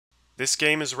This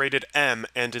game is rated M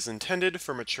and is intended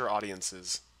for mature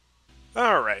audiences.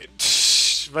 Alright,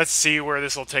 let's see where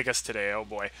this will take us today, oh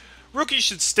boy. Rookies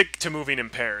should stick to moving in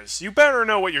pairs. You better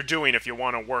know what you're doing if you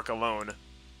want to work alone.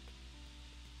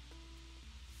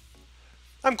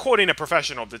 I'm quoting a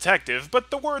professional detective, but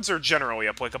the words are generally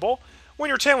applicable. When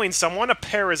you're tailing someone, a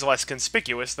pair is less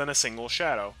conspicuous than a single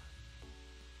shadow.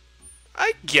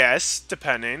 I guess,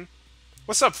 depending.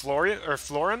 What's up,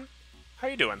 Florin? How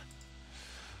you doing?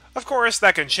 Of course,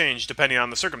 that can change depending on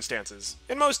the circumstances.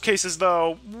 In most cases,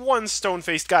 though, one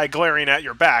stone-faced guy glaring at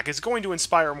your back is going to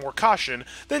inspire more caution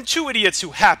than two idiots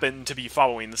who happen to be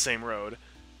following the same road.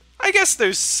 I guess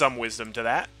there's some wisdom to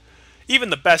that. Even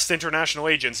the best international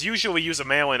agents usually use a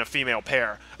male and a female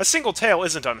pair. A single tail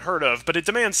isn't unheard of, but it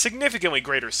demands significantly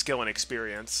greater skill and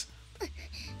experience.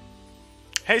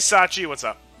 Hey Sachi, what's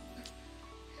up?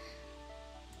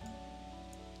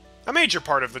 A major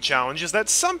part of the challenge is that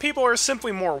some people are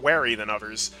simply more wary than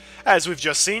others. As we've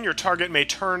just seen, your target may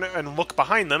turn and look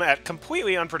behind them at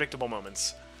completely unpredictable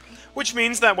moments. Which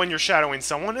means that when you're shadowing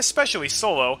someone, especially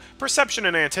solo, perception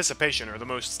and anticipation are the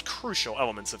most crucial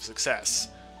elements of success.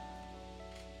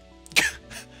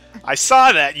 I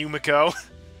saw that, Yumiko!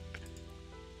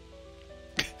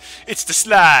 It's the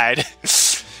slide!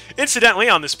 Incidentally,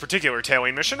 on this particular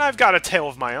tailing mission, I've got a tail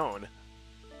of my own.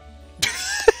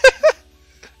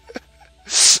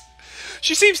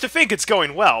 She seems to think it's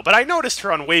going well, but I noticed her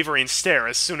unwavering stare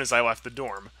as soon as I left the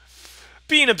dorm.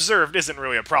 Being observed isn't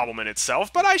really a problem in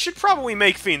itself, but I should probably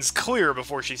make things clear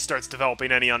before she starts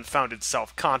developing any unfounded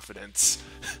self-confidence.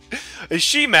 Is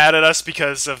she mad at us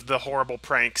because of the horrible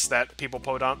pranks that people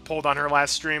pulled on her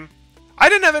last stream? I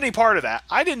didn't have any part of that.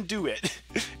 I didn't do it.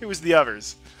 It was the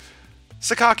others.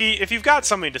 Sakaki, if you've got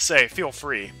something to say, feel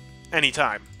free.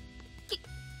 Anytime.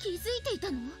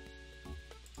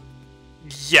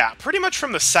 Yeah, pretty much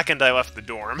from the second I left the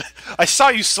dorm. I saw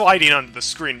you sliding onto the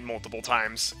screen multiple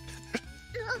times.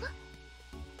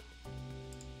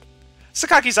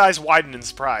 Sakaki's eyes widened in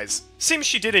surprise. Seems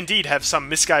she did indeed have some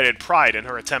misguided pride in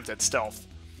her attempt at stealth.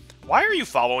 Why are you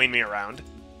following me around?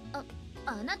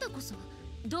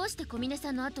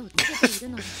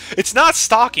 It's not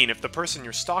stalking if the person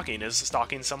you're stalking is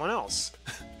stalking someone else.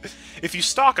 If you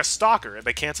stalk a stalker,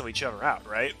 they cancel each other out,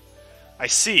 right? I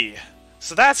see.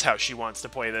 So that's how she wants to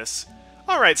play this.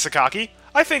 Alright, Sakaki.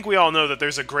 I think we all know that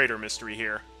there's a greater mystery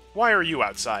here. Why are you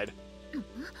outside?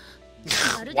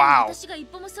 Wow.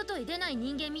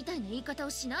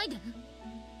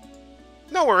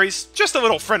 No worries. Just a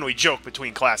little friendly joke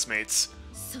between classmates.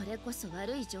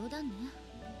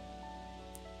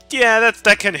 Yeah,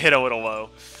 that can hit a little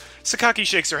low. Sakaki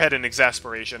shakes her head in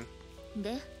exasperation.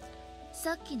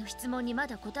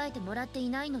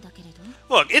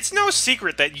 Look, it's no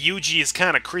secret that Yuuji is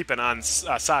kind of creeping on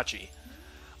Sachi.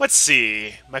 Let's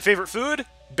see. My favorite food?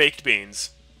 Baked beans.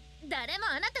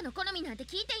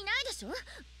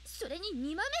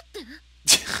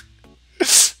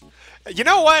 You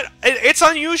know what? It's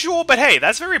unusual, but hey,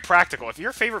 that's very practical. If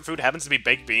your favorite food happens to be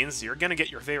baked beans, you're gonna get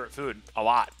your favorite food a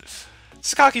lot.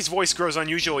 Sakaki's voice grows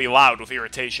unusually loud with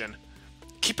irritation.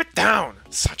 Keep it down!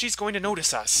 Sachi's going to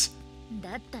notice us.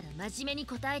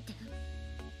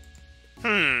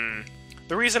 The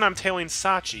reason I'm tailing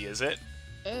Sachi, is it?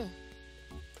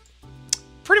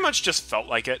 Pretty much just felt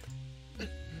like it.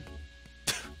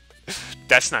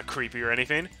 That's not creepy or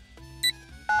anything.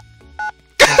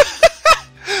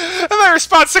 In my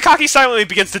response, Sakaki silently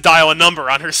begins to dial a number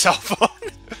on her cell phone.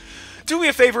 Do me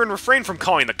a favor and refrain from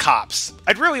calling the cops.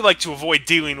 I'd really like to avoid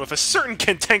dealing with a certain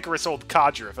cantankerous old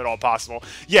codger, if at all possible.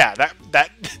 Yeah, that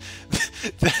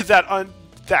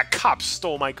cop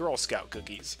stole my Girl Scout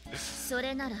cookies.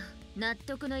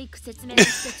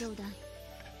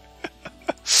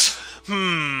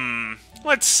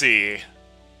 Let's see.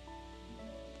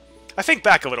 I think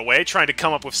back a little way, trying to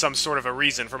come up with some sort of a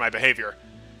reason for my behavior.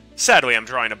 Sadly, I'm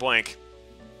drawing a blank.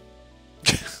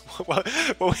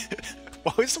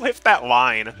 What was with that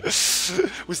line?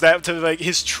 Was that to, like,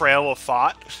 his trail of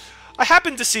thought? I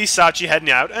happened to see Sachi heading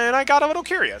out, and I got a little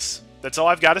curious. That's all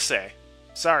I've got to say.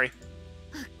 Sorry.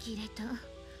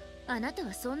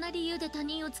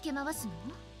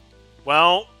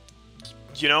 Well,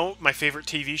 you know, my favorite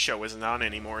TV show isn't on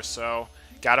anymore, so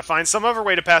gotta find some other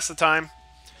way to pass the time.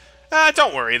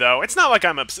 Don't worry, though. It's not like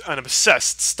I'm an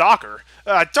obsessed stalker.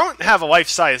 Don't have a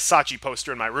life-size Sachi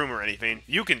poster in my room or anything.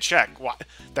 You can check. What?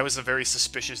 That was a very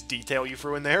suspicious detail you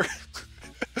threw in there.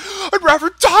 I'd rather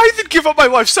die than give up my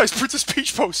life-size Princess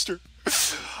Peach poster.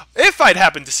 If I'd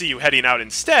happened to see you heading out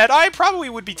instead, I probably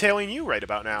would be tailing you right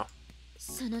about now.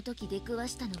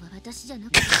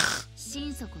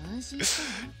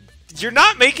 You're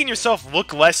not making yourself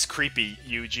look less creepy,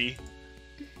 Yuuji.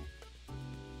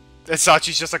 And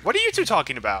Sachi's just like, what are you two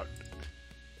talking about?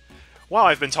 While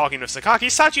I've been talking to Sakaki,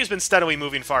 Sachi has been steadily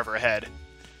moving farther ahead.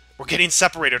 We're getting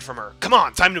separated from her. Come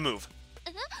on, time to move.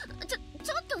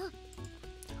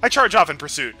 I charge off in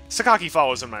pursuit. Sakaki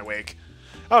follows in my wake.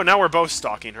 Oh, now we're both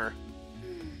stalking her.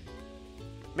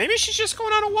 Maybe she's just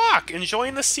going on a walk,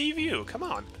 enjoying the sea view. Come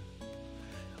on.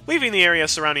 Leaving the area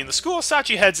surrounding the school,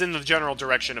 Sachi heads in the general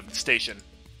direction of the station.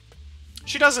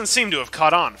 She doesn't seem to have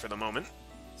caught on for the moment.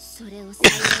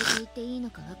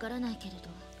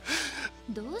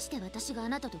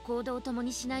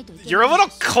 You're a little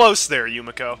close there,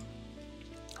 Yumiko.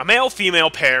 A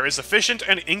male-female pair is efficient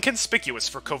and inconspicuous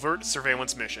for covert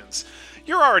surveillance missions.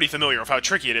 You're already familiar with how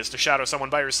tricky it is to shadow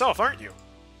someone by yourself, aren't you?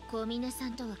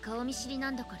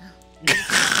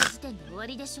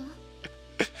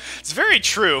 It's very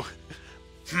true.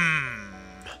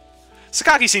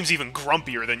 Sakaki seems even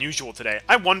grumpier than usual today.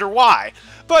 I wonder why.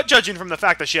 But judging from the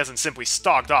fact that she hasn't simply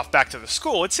stalked off back to the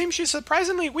school, it seems she's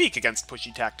surprisingly weak against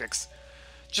pushy tactics.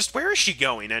 Just where is she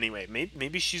going, anyway?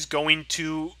 Maybe she's going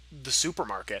to the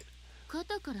supermarket.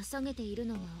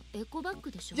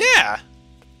 Yeah!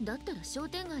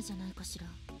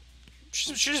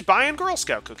 She's just buying Girl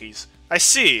Scout cookies. I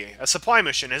see. A supply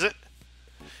mission, is it?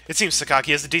 It seems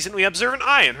Sakaki has a decently observant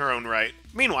eye in her own right.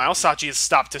 Meanwhile, Sachi has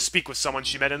stopped to speak with someone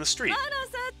she met in the street.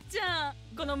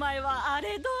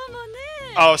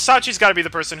 Oh, Sachi's gotta be the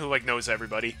person who, like, knows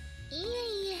everybody.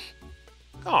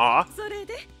 Aww.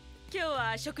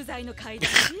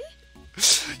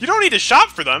 You don't need to shop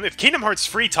for them. If Kingdom Hearts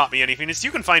Free taught me anything, it's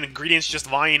you can find ingredients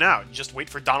just lying out. And just wait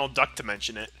for Donald Duck to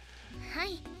mention it.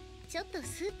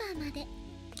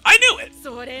 I knew it!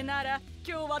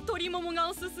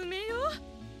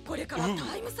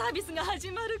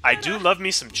 I do love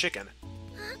me some chicken.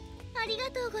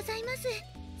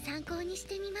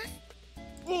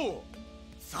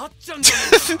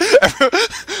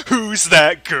 Who's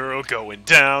that girl going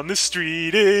down the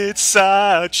street? It's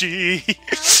Sachi.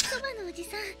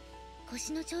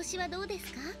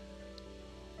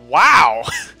 Wow!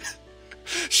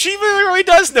 She really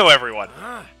does know everyone.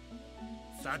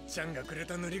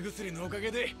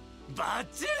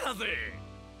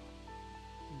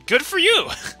 Good for you.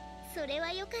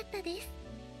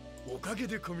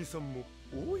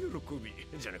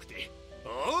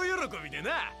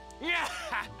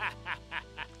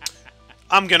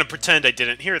 I'm gonna pretend I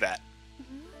didn't hear that.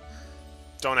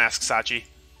 Don't ask Sachi.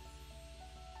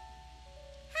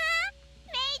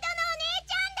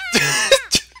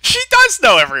 She does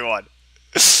know everyone.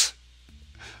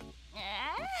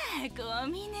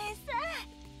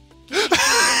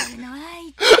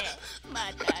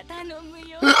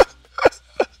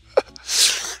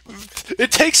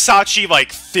 It takes Sachi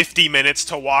like 50 minutes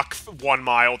to walk 1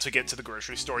 mile to get to the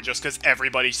grocery store just because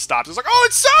everybody stops. It's like, oh,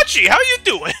 it's Sachi! How you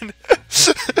doing?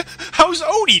 How's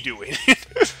Odie doing?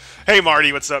 Hey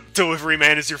Marty, what's up? Delivery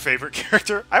Man is your favorite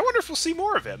character? I wonder if we'll see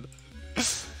more of him.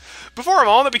 Before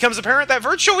long, it becomes apparent that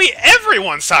virtually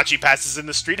everyone Sachi passes in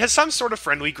the street has some sort of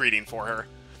friendly greeting for her.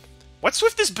 What's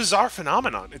with this bizarre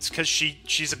phenomenon? It's because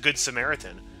she's a good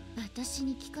Samaritan.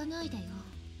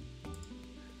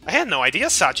 I had no idea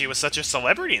Sachi was such a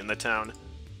celebrity in the town.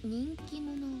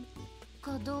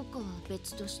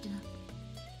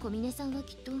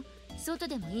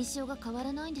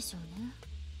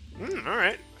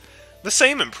 Alright. The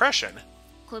same impression.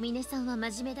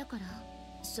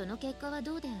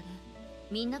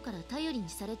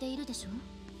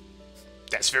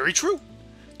 That's very true.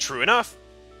 True enough.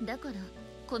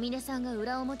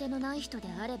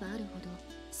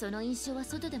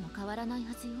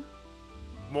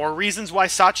 More reasons why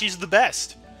Sachi's the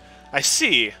best. I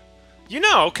see. You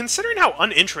know, considering how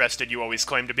uninterested you always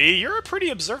claim to be, you're a pretty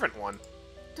observant one.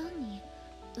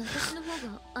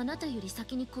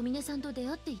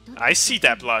 I see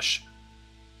that blush.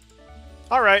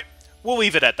 Alright, we'll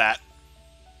leave it at that.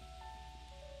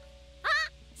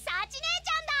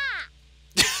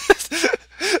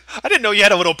 I didn't know you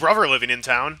had a little brother living in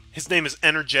town. His name is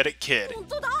Energetic Kid.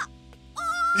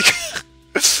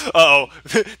 Uh-oh.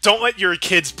 Don't let your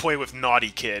kids play with Naughty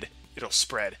Kid. It'll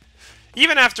spread.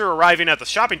 Even after arriving at the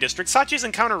shopping district, Sachi's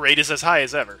encounter rate is as high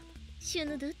as ever.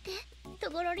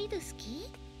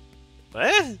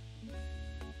 What?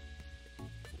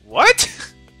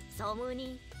 What?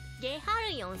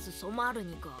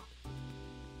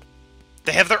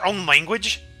 They have their own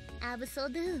language?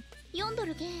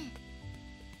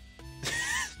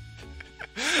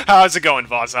 How's it going,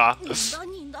 Vaza?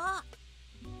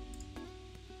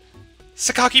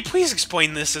 Sakaki, please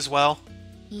explain this as well.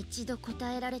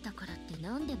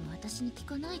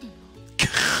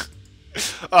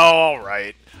 Oh,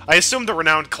 alright. I assumed the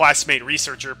renowned classmate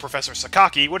researcher, Professor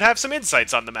Sakaki, would have some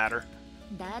insights on the matter.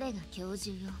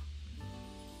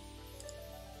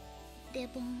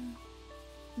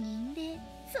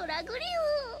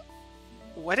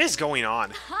 What is going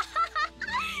on?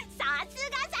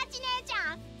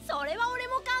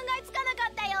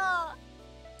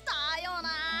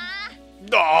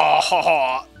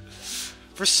 Oh,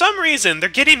 for some reason, they're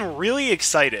getting really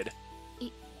excited.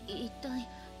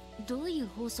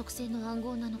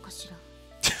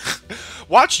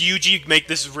 Watch Yuuji make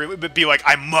this be like,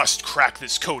 I must crack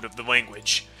this code of the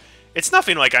language. It's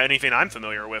nothing like anything I'm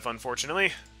familiar with,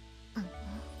 unfortunately.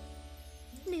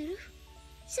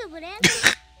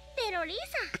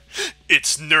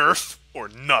 It's Nerf or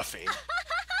nothing.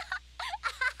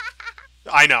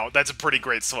 I know, that's a pretty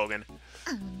great slogan.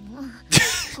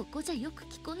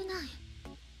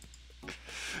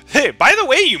 Hey, by the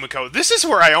way, Yumiko, this is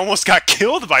where I almost got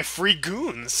killed by free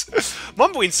goons.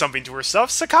 Mumbling something to herself,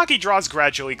 Sakaki draws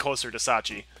gradually closer to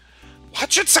Sachi.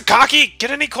 Watch it, Sakaki!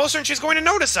 Get any closer and she's going to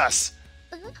notice us!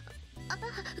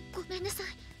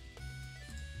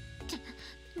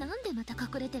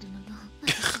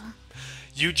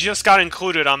 You just got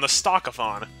included on the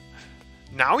stalkathon.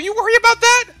 Now you worry about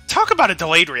that? Talk about a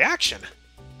delayed reaction.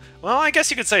 Well, I guess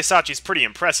you could say Sachi's pretty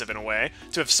impressive in a way,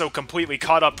 to have so completely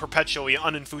caught up perpetually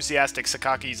unenthusiastic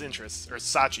Sakaki's interests. Or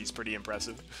Sachi's pretty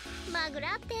impressive.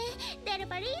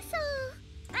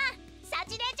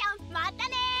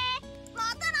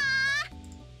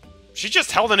 She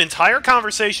just held an entire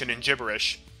conversation in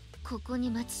gibberish.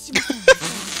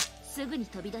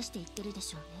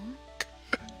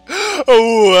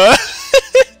 Oh,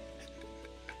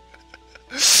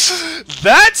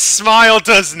 that smile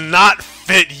does not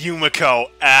fit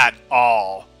Yumiko at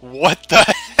all. What the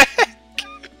heck?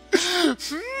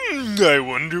 I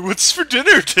wonder what's for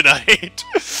dinner tonight.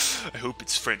 I hope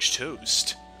it's French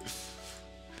toast.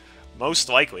 Most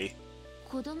likely.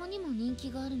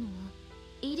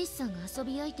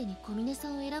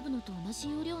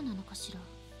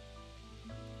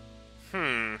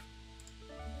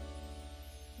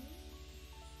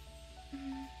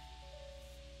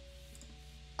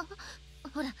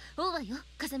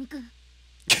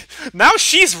 Now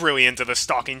she's really into the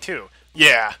stalking too.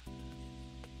 Yeah.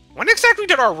 When exactly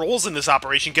did our roles in this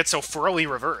operation get so thoroughly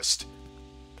reversed?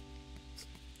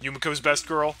 Yumiko's best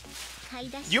girl.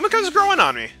 Yumiko's growing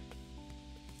on me.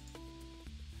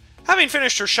 Having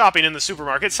finished her shopping in the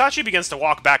supermarket, Sachi begins to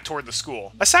walk back toward the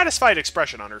school, a satisfied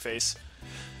expression on her face.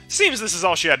 Seems this is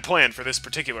all she had planned for this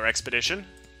particular expedition.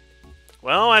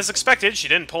 Well, as expected, she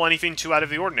didn't pull anything too out of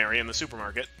the ordinary in the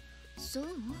supermarket.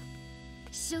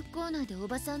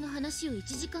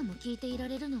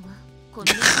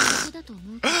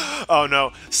 Oh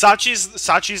no,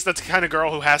 Sachi's the kind of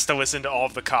girl who has to listen to all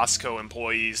of the Costco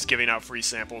employees giving out free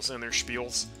samples in their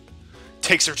spiels.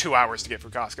 Takes her 2 hours to get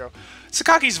through Costco.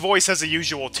 Sakaki's voice has a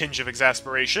usual tinge of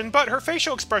exasperation, but her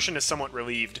facial expression is somewhat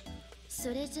relieved.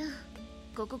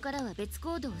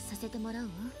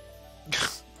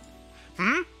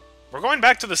 Hmm? We're going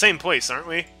back to the same place, aren't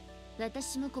we?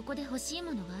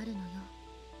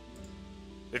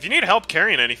 If you need help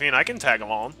carrying anything, I can tag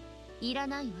along.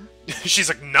 She's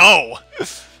like, no!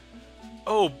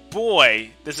 Oh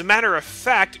boy. As a matter of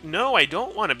fact, no, I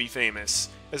don't want to be famous.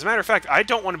 As a matter of fact, I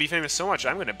don't want to be famous so much,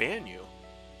 I'm going to ban you.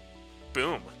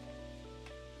 Boom.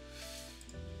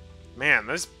 Man,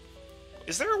 is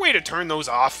there a way to turn those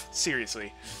off?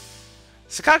 Seriously.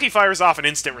 Sakaki fires off an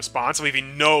instant response,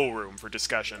 leaving no room for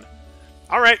discussion.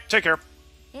 Alright, take care.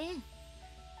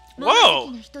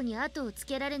 Whoa!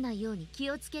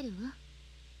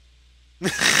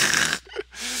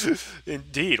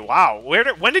 Indeed, wow.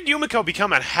 When did Yumiko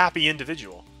become a happy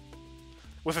individual?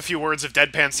 With a few words of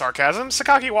deadpan sarcasm,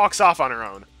 Sakaki walks off on her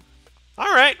own.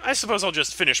 Alright, I suppose I'll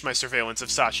just finish my surveillance of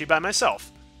Sachi by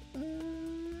myself.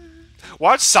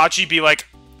 Watch Sachi be like,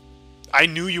 I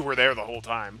knew you were there the whole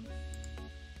time.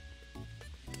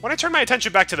 When I turn my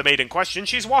attention back to the maid in question,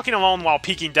 she's walking alone while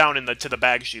peeking down to the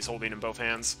bag she's holding in both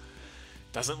hands.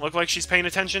 Doesn't look like she's paying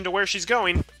attention to where she's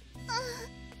going.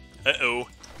 Uh-oh.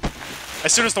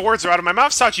 As soon as the words are out of my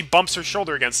mouth, Sachi bumps her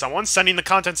shoulder against someone, sending the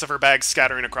contents of her bag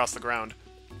scattering across the ground.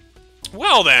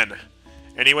 Well then,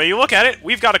 any way you look at it,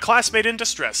 we've got a classmate in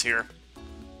distress here.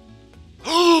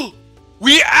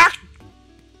 We actually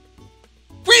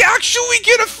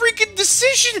get a freaking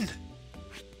decision!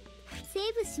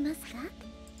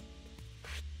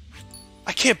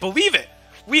 I can't believe it!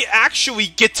 We actually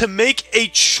get to make a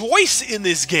choice in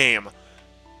this game!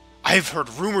 I've heard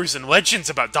rumors and legends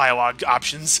about dialogue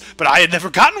options, but I had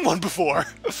never gotten one before!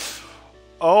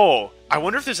 Oh, I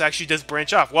wonder if this actually does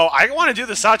branch off. Well, I want to do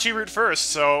the Sachi route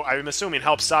first, so I'm assuming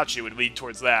help Sachi would lead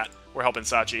towards that. We're helping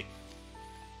Sachi.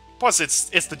 Plus, it's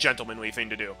the gentlemanly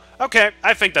thing to do. Okay,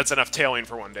 I think that's enough tailing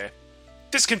for one day.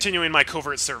 Discontinuing my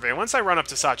covert surveillance, I run up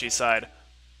to Sachi's side.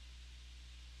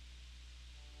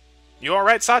 You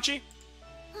alright, Sachi?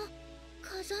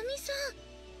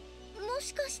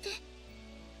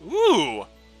 Ooh!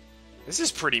 This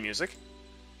is pretty music.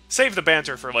 Save the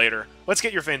banter for later. Let's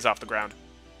get your things off the ground.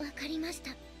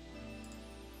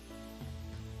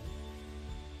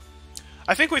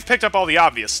 I think we've picked up all the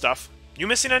obvious stuff. You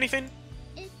missing anything?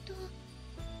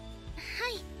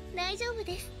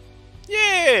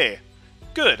 Yay!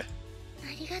 Good.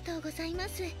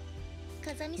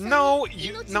 No,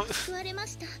 you... No.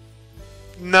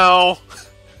 No.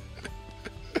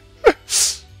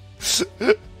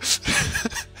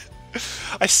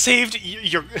 I saved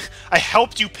your... I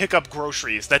helped you pick up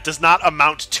groceries. That does not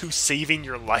amount to saving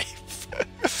your life.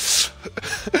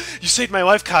 You saved my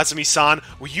life, Kazumi-san.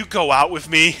 Will you go out with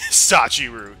me? Sachi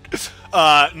route.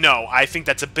 No, I think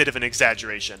that's a bit of an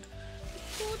exaggeration.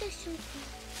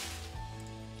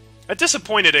 A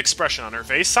disappointed expression on her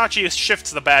face, Sachi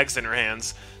shifts the bags in her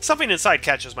hands. Something inside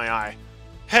catches my eye.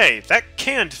 Hey, that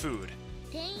canned food.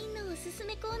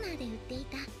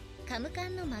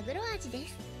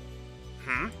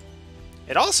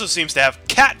 It also seems to have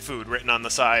cat food written on the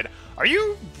side. Are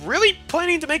you really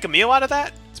planning to make a meal out of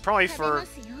that? It's probably for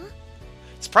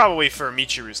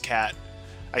Michiru's cat.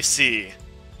 I see.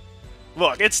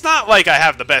 Look, it's not like I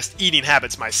have the best eating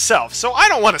habits myself, so I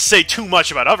don't want to say too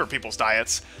much about other people's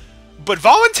diets. But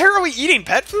voluntarily eating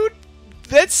pet food?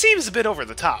 That seems a bit over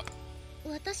the top.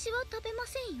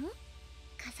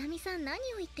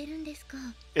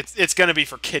 It's gonna be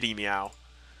for Kitty Meow.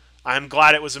 I'm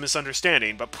glad it was a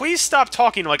misunderstanding, but please stop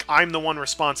talking like I'm the one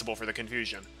responsible for the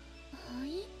confusion.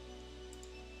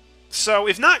 So,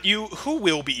 if not you, who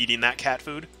will be eating that cat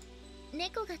food?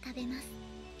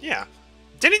 Yeah.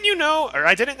 Didn't you know, or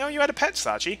I didn't know you had a pet,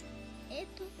 Sachi.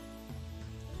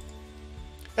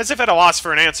 As if at a loss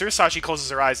for an answer, Sachi closes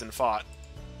her eyes in thought.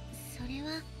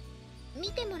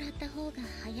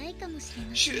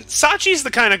 Sachi's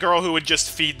the kind of girl who would just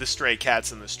feed the stray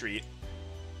cats in the street.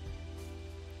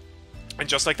 And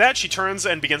just like that, she turns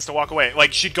and begins to walk away.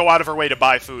 Like, she'd go out of her way to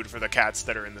buy food for the cats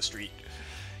that are in the street.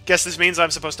 Guess this means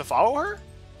I'm supposed to follow her?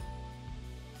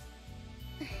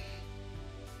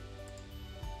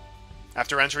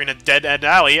 After entering a dead-end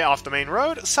alley off the main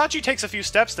road, Sachi takes a few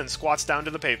steps, then squats down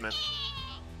to the pavement.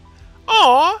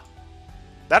 Aww!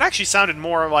 That actually sounded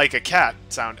more like a cat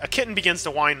sound. A kitten begins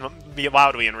to whine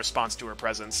loudly in response to her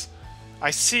presence.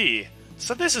 I see.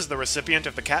 So this is the recipient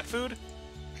of the cat food?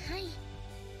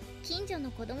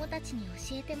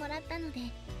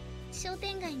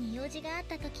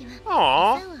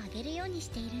 Aww.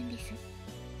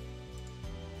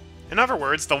 In other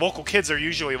words, the local kids are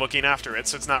usually looking after it,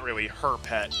 so it's not really her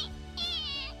pet.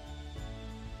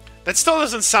 That still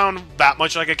doesn't sound that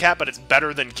much like a cat, but it's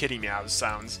better than Kitty Meow's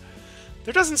sounds.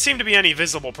 There doesn't seem to be any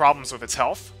visible problems with its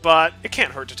health, but it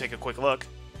can't hurt to take a quick look.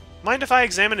 Mind if I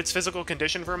examine its physical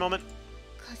condition for a moment?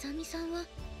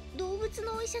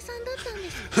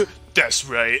 That's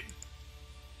right.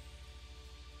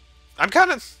 I'm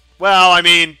kind of... Well, I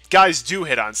mean, guys do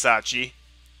hit on Sachi,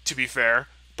 to be fair,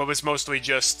 but it's mostly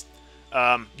just,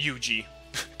 Yuuji,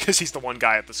 because he's the one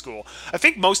guy at the school. I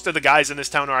think most of the guys in this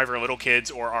town are either little kids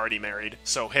or already married,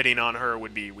 so hitting on her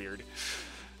would be weird.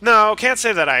 No, can't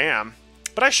say that I am,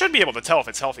 but I should be able to tell if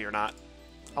it's healthy or not.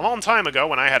 A long time ago,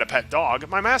 when I had a pet dog,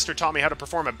 my master taught me how to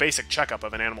perform a basic checkup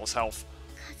of an animal's health.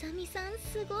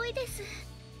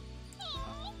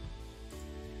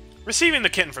 Receiving the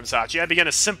kitten from Sachi, I began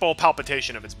a simple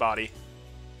palpitation of its body.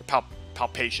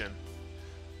 Palpation.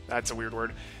 That's a weird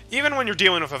word. Even when you're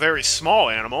dealing with a very small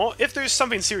animal, if there's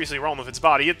something seriously wrong with its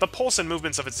body, the pulse and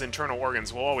movements of its internal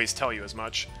organs will always tell you as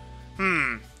much.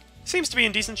 Seems to be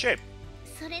in decent shape.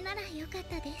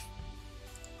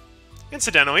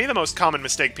 Incidentally, the most common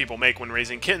mistake people make when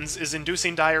raising kittens is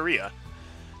inducing diarrhea.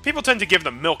 People tend to give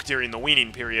them milk during the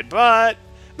weaning period, but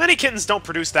many kittens don't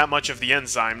produce that much of the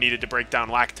enzyme needed to break down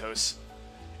lactose.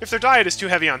 If their diet is too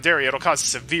heavy on dairy, it'll cause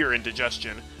severe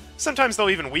indigestion. Sometimes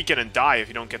they'll even weaken and die if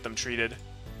you don't get them treated.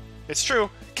 It's true,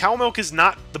 cow milk is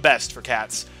not the best for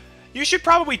cats. You should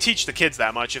probably teach the kids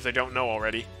that much if they don't know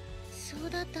already.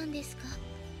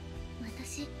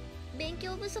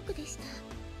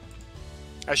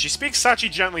 As she speaks, Sachi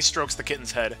gently strokes the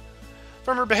kitten's head.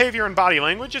 From her behavior and body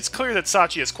language, it's clear that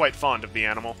Sachi is quite fond of the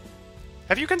animal.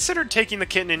 Have you considered taking the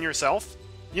kitten in yourself?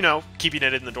 You know, keeping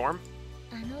it in the dorm?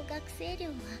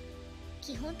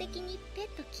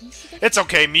 It's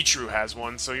okay, Michiru has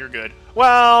one, so you're good.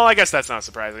 Well, I guess that's not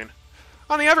surprising.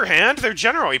 On the other hand, they're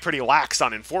generally pretty lax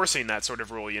on enforcing that sort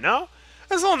of rule, you know?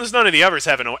 As long as none of the others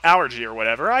have an allergy or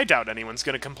whatever, I doubt anyone's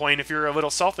gonna complain if you're a little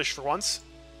selfish for once.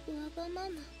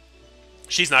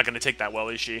 She's not gonna take that well,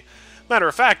 is she? Matter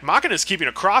of fact, Makina's keeping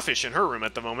a crawfish in her room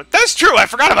at the moment. That's true, I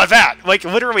forgot about that! Like,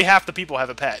 literally half the people have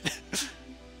a pet.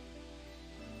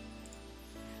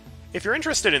 If you're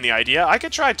interested in the idea, I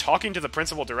could try talking to the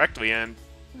principal directly and...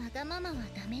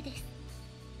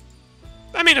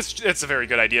 I mean, it's a very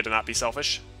good idea to not be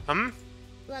selfish. Hmm?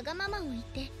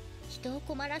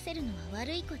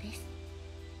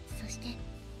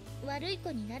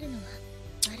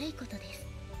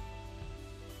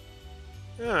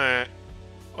 Alright.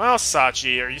 Well,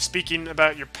 Sachi, are you speaking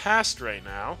about your past right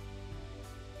now?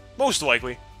 Most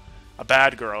likely. A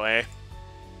bad girl, eh?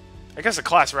 I guess a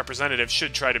class representative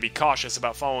should try to be cautious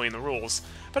about following the rules,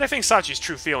 but I think Sachi's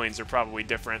true feelings are probably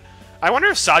different. I wonder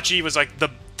if Sachi was like the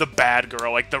bad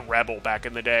girl, like the rebel back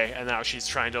in the day, and now she's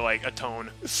trying to like atone.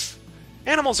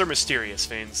 Animals are mysterious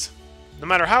things. No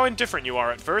matter how indifferent you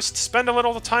are at first, spend a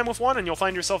little time with one and you'll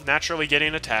find yourself naturally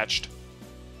getting attached.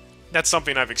 That's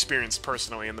something I've experienced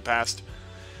personally in the past.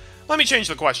 Let me change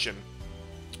the question.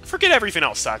 Forget everything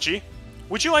else, Sachi.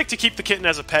 Would you like to keep the kitten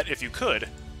as a pet if you could?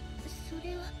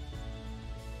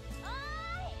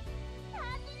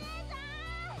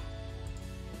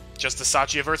 Just as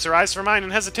Sachi averts her eyes from mine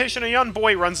in hesitation, a young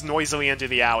boy runs noisily into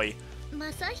the alley.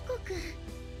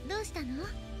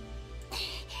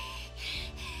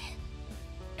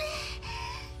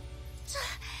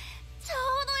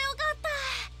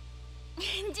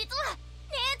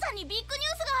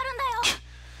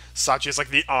 Sachi is like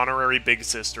the honorary big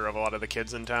sister of a lot of the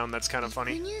kids in town. That's kind of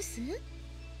funny.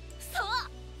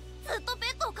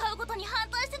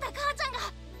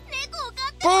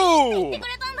 Boo!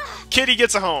 Kitty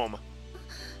gets a home.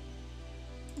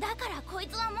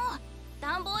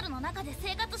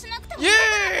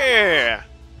 Yeah!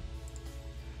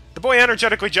 The boy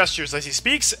energetically gestures as he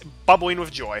speaks, bubbling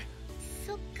with joy.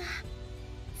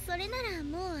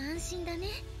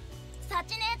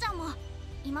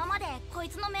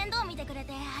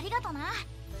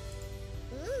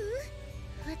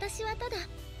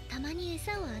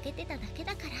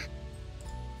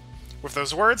 With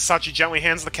those words, Sachi gently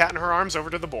hands the cat in her arms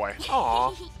over to the boy.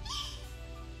 Aww.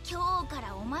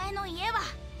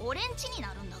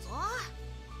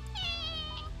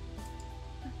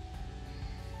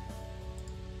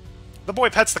 The boy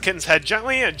pets the kitten's head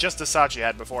gently, just as Sachi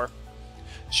had before.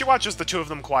 She watches the two of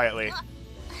them quietly.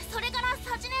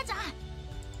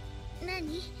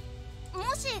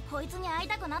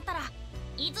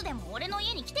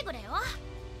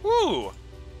 Ooh!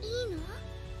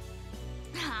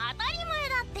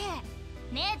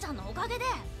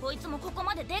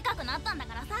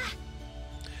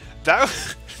 That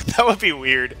would be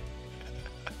weird.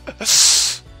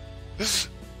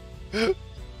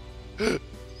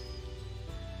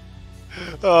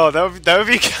 Oh, that would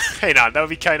be hang on, that would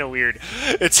be kind of weird.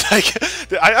 It's like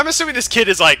I'm assuming this kid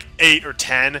is like 8 or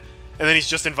 10, and then he's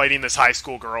just inviting this high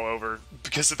school girl over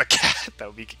because of the cat. That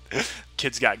would be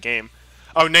kids got game.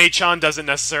 Oh, Nei-chan doesn't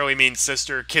necessarily mean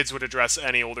sister. Kids would address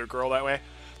any older girl that way.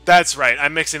 That's right.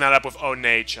 I'm mixing that up with Oh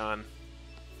Nei-chan.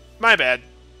 My bad.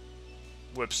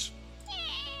 Whoops.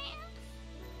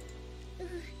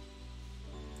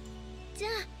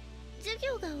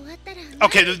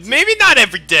 Okay, maybe not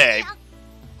every day.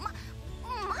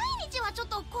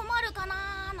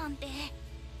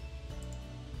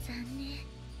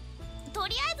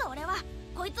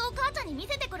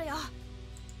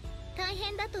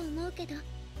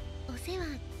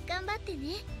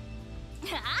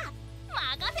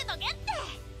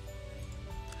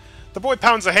 The boy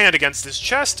pounds a hand against his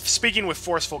chest, speaking with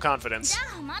forceful confidence.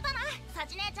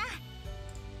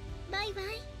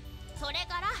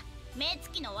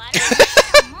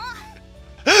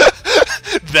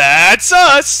 That's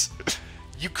us!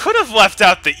 You could have left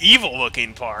out the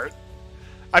evil-looking part.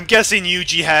 I'm guessing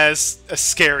Yuuji has a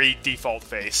scary default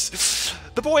face.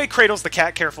 The boy cradles the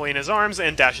cat carefully in his arms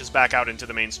and dashes back out into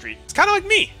the main street. It's kind of like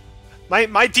me.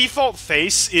 My default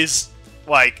face is,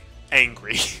 like,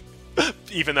 angry.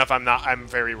 Even if I'm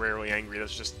very rarely angry.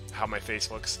 That's just how my face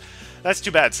looks. That's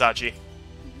too bad, Sachi.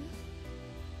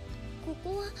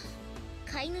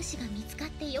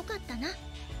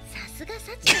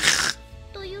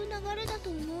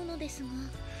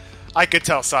 I could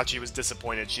tell Sachi was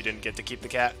disappointed she didn't get to keep the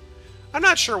cat. I'm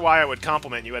not sure why I would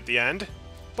compliment you at the end,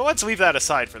 but let's leave that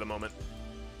aside for the moment.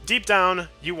 Deep down,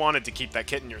 you wanted to keep that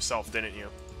kitten yourself, didn't you?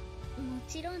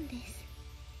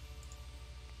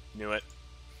 Knew it.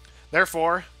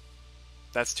 Therefore,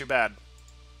 That's too bad.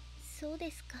 そう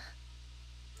ですか。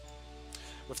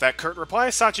 With that curt reply,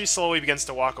 Sachi slowly begins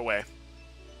to walk away.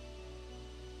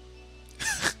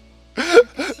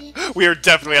 We are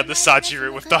definitely at the Sachi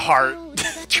route with the heart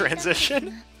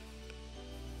transition.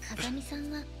 風見さ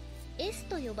んは S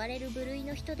と呼ばれる部類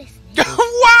の人ですね。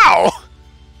Wow!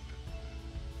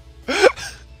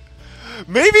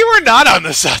 Maybe we're not on the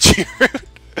Sachi route.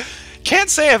 Can't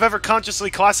say I've ever consciously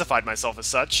classified myself as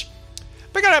such.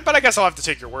 But I guess I'll have to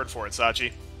take your word for it,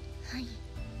 Sachi. はい。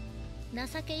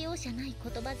情け容赦ない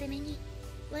言葉攻めに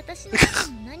私の中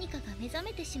の何かが目覚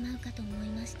めてしまうかと思い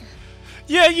ました。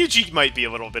 Yeah, Yuuji might be a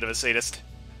little bit of a sadist.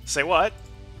 Say what?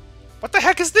 What the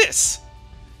heck is this?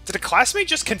 Did a classmate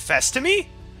just confess to me?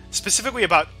 Specifically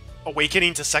about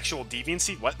awakening to sexual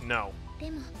deviancy? What? No.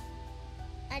 でも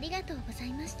ありがとうござ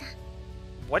いました。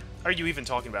 What are you even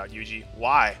talking about, Yuuji?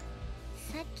 Why?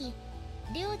 さっき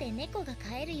寮で猫が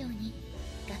飼えるように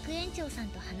学園長さん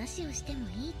と話をしても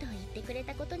いいと言ってくれ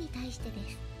たことに対してで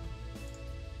す。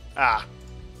 Ah.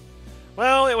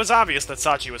 Well, it was obvious that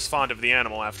Sachi was fond of the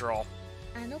animal after all.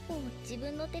 あの子を自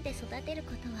分の手で育てる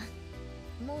ことは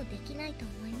もうできないと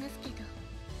思いますけど、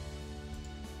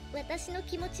私の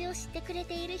気持ちを知ってくれ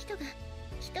ている人が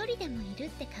一人でもいるっ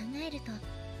て考える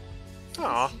と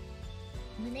Aw.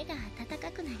 胸が温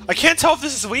かくなります。 I can't tell if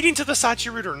this is leading to the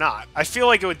Sachi route or not. I feel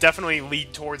like it would definitely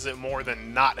lead towards it more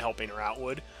than not helping her out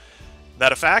would.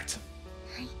 That a fact?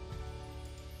 はい。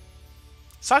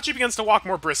 Sachi begins to walk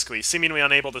more briskly, seemingly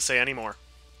unable to say any more.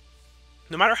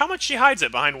 No matter how much she hides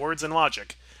it behind words and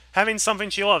logic, having something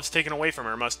she loves taken away from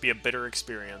her must be a bitter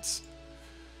experience.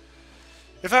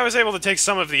 If I was able to take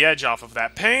some of the edge off of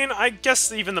that pain, I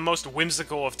guess even the most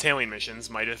whimsical of tailing missions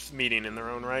might have meaning in their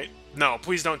own right. No,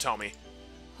 please don't tell me.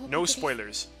 No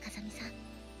spoilers. 風見さん、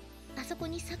あそこ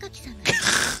に榊さんがいる。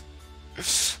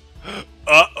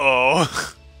 Uh-oh.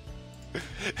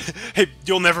 Hey,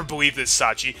 you'll never believe this,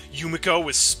 Sachi. Yumiko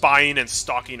was spying and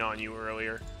stalking on you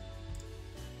earlier.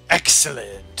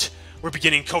 Excellent. We're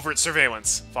beginning covert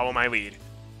surveillance. Follow my lead.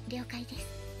 了解です。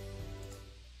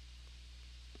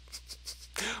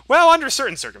 Well, under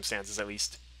certain circumstances, at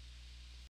least.